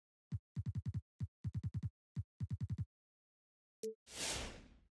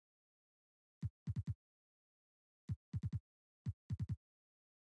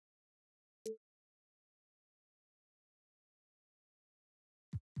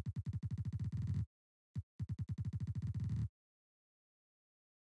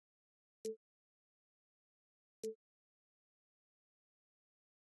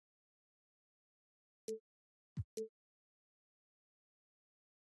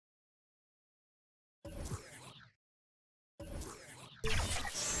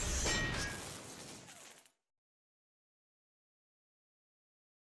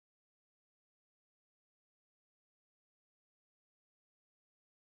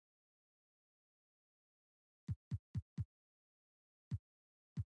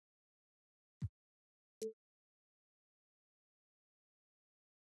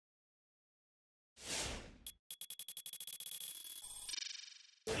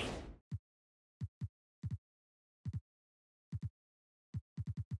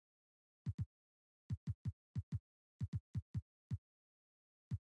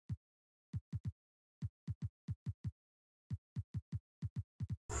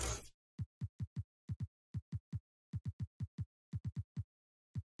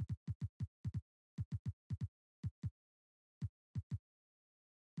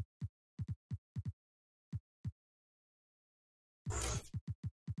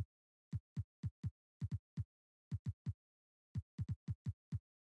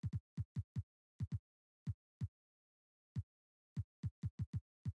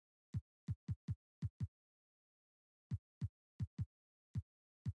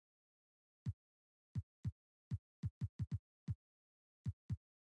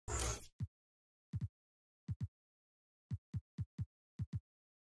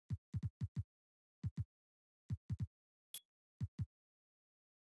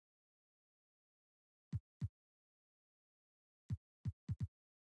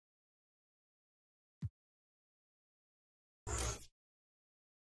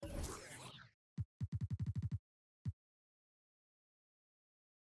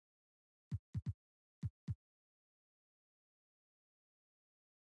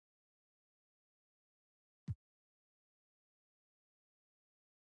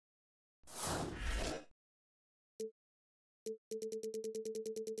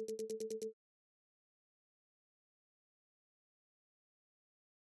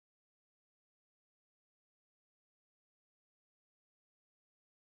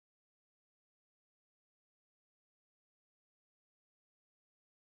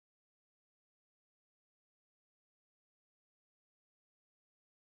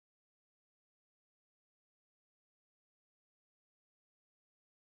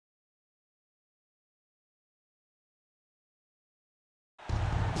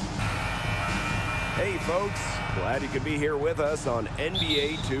Hey folks, glad you could be here with us on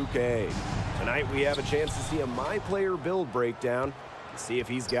NBA 2K. Tonight we have a chance to see a My Player build breakdown and see if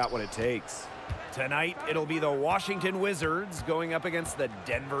he's got what it takes. Tonight it'll be the Washington Wizards going up against the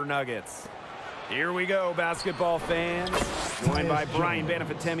Denver Nuggets. Here we go, basketball fans. Joined by Brian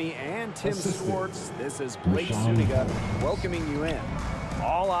Banafitemi and Tim Schwartz, this is Blake Suniga welcoming you in.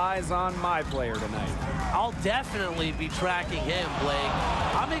 All eyes on My Player tonight. I'll definitely be tracking him, Blake.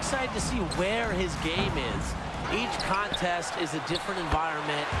 I'm excited to see where his game is. Each contest is a different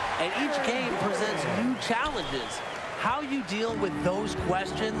environment, and each game presents new challenges. How you deal with those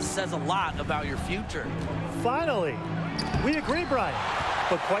questions says a lot about your future. Finally, we agree, Brian.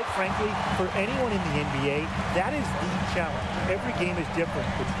 But quite frankly, for anyone in the NBA, that is the challenge. Every game is different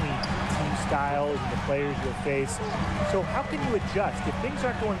between team styles and the players you'll face. So how can you adjust? If things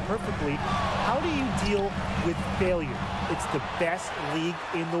aren't going perfectly, how do you deal with failure? It's the best league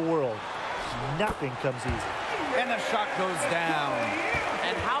in the world. Nothing comes easy. And the shot goes down.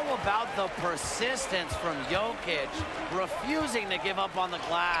 And how about the persistence from Jokic, refusing to give up on the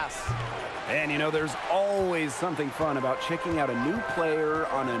glass? And, you know, there's always something fun about checking out a new player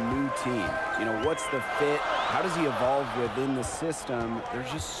on a new team. You know, what's the fit? How does he evolve within the system?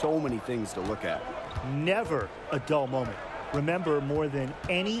 There's just so many things to look at. Never a dull moment. Remember, more than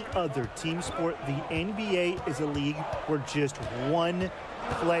any other team sport, the NBA is a league where just one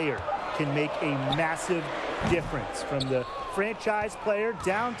player can make a massive difference, from the franchise player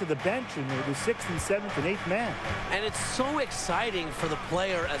down to the bench and the 6th and 7th and 8th man. And it's so exciting for the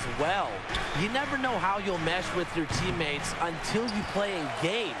player as well. You never know how you'll mesh with your teammates until you play in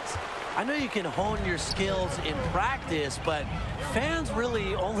games. I know you can hone your skills in practice, but fans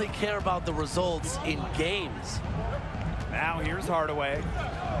really only care about the results in games. Now here's Hardaway.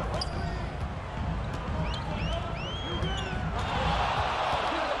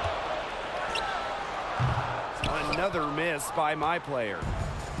 Another miss by my player.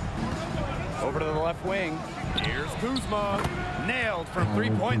 Over to the left wing. Here's Kuzma. Nailed from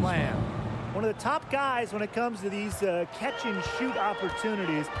three-point land. One of the top guys when it comes to these catch-and-shoot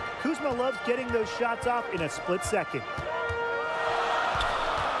opportunities. Kuzma loves getting those shots off in a split second.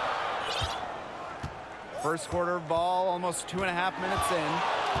 First quarter of ball, almost 2.5 minutes in.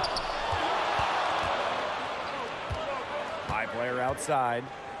 High player outside.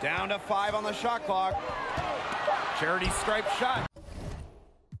 Down to 5 on the shot clock. Charity stripe shot.